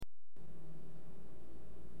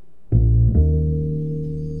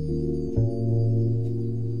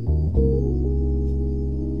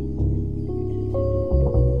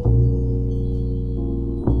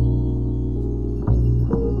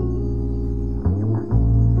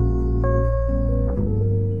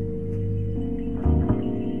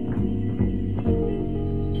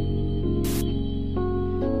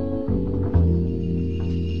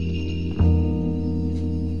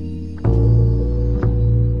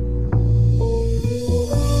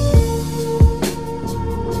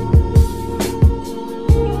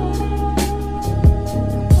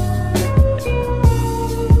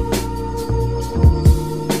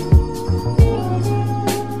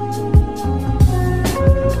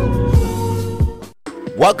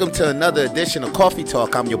Welcome to another edition of Coffee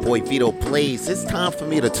Talk. I'm your boy Vito Blaze. It's time for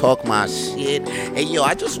me to talk my shit. Hey, yo,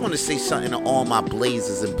 I just want to say something to all my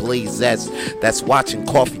blazers and blazettes that's watching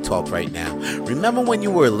Coffee Talk right now. Remember when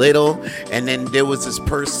you were little and then there was this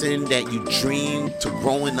person that you dreamed to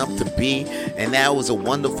growing up to be, and that was a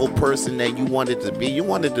wonderful person that you wanted to be? You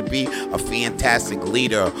wanted to be a fantastic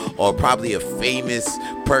leader, or probably a famous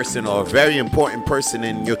person, or a very important person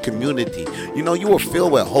in your community. You know, you were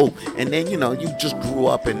filled with hope, and then, you know, you just grew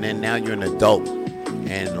up, and then now you're an adult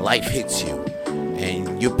and life hits you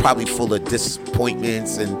and you're probably full of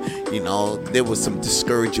disappointments, and you know there was some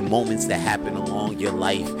discouraging moments that happened along your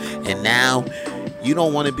life, and now you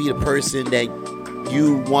don't want to be the person that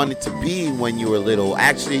you wanted to be when you were little.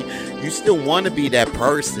 Actually, you still want to be that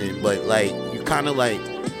person, but like you kind of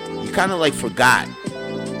like forgot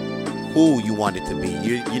who you wanted to be.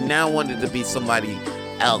 You now wanted to be somebody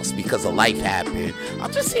else because a life happened.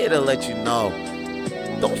 I'm just here to let you know,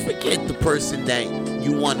 don't forget the person that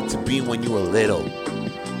you wanted to be when you were little,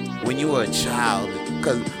 when you were a child,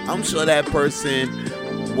 because I'm sure that person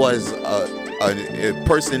was a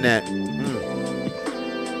person that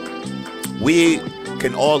we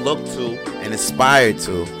can all look to and aspire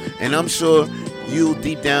to, and I'm sure you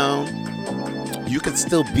deep down, you can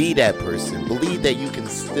still be that person. Believe that you can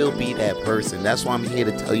still be that person. That's why I'm here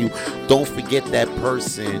to tell you, don't forget that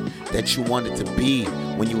person that you wanted to be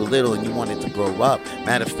when you were little and you wanted to grow up.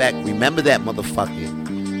 Matter of fact, remember that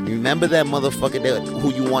motherfucker. Remember that motherfucker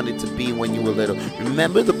who you wanted to be when you were little.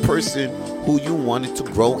 Remember the person who you wanted to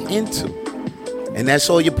grow into. And that's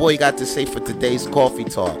all your boy got to say for today's Coffee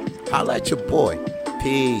Talk. Holla at your boy.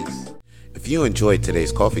 Peace. If you enjoyed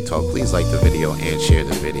today's Coffee Talk, please like the video and share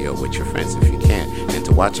the video with your friends if you can. And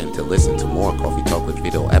to watch and to listen to more Coffee Talk with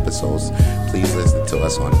Video episodes, please listen to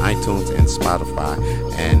us on iTunes and Spotify,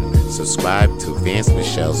 and subscribe to Vance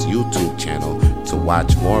Michelle's YouTube channel to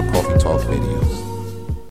watch more Coffee Talk videos.